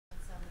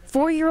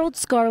4-year-old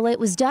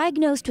Scarlett was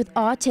diagnosed with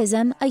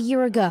autism a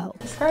year ago.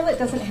 Scarlett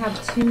doesn't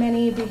have too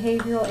many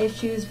behavioral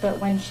issues, but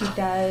when she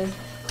does,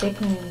 they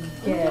can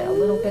get a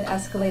little bit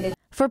escalated.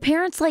 For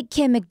parents like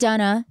Kim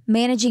McDonough,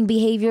 managing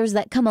behaviors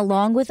that come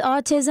along with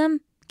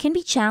autism can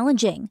be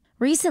challenging.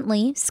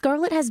 Recently,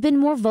 Scarlett has been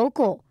more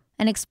vocal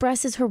and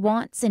expresses her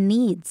wants and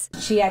needs.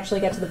 She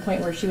actually got to the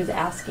point where she was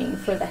asking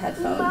for the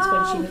headphones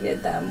when she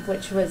needed them,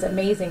 which was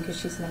amazing because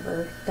she's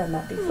never done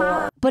that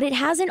before. But it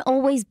hasn't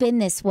always been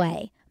this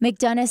way.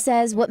 McDonough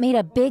says what made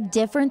a big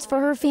difference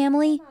for her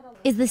family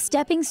is the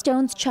Stepping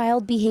Stones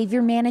Child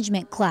Behavior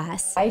Management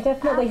class. I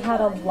definitely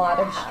had a lot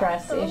of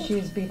stress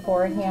issues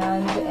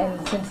beforehand,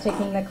 and since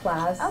taking the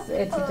class,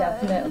 it's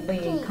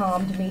definitely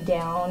calmed me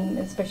down,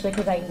 especially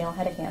because I know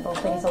how to handle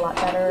things a lot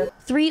better.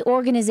 3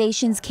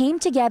 organizations came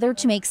together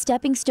to make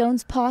Stepping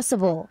Stones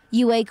possible: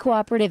 UA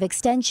Cooperative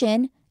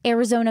Extension,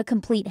 Arizona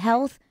Complete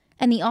Health,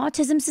 and the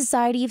Autism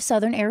Society of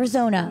Southern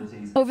Arizona.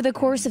 Over the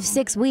course of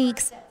 6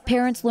 weeks,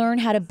 parents learn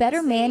how to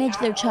better manage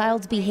their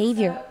child's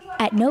behavior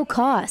at no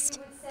cost.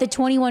 The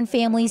 21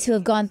 families who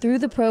have gone through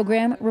the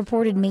program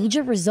reported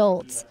major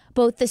results.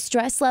 Both the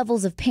stress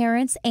levels of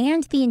parents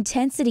and the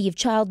intensity of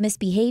child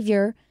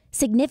misbehavior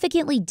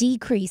significantly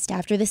decreased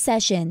after the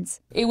sessions.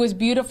 It was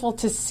beautiful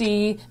to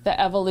see the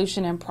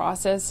evolution and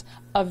process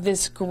of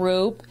this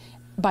group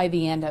by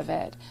the end of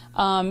it,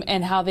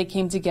 and how they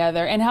came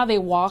together and how they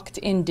walked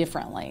in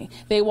differently.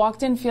 They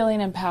walked in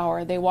feeling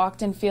empowered. They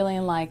walked in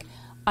feeling like,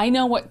 I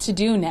know what to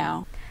do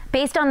now.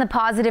 Based on the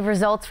positive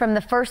results from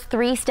the first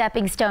 3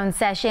 Stepping Stone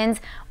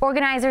sessions,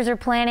 organizers are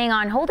planning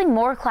on holding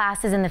more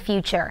classes in the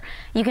future.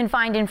 You can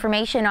find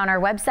information on our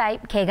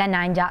website,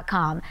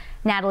 kgun9.com.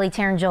 Natalie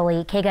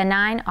Tarangioli, KGUN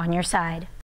 9 on your side.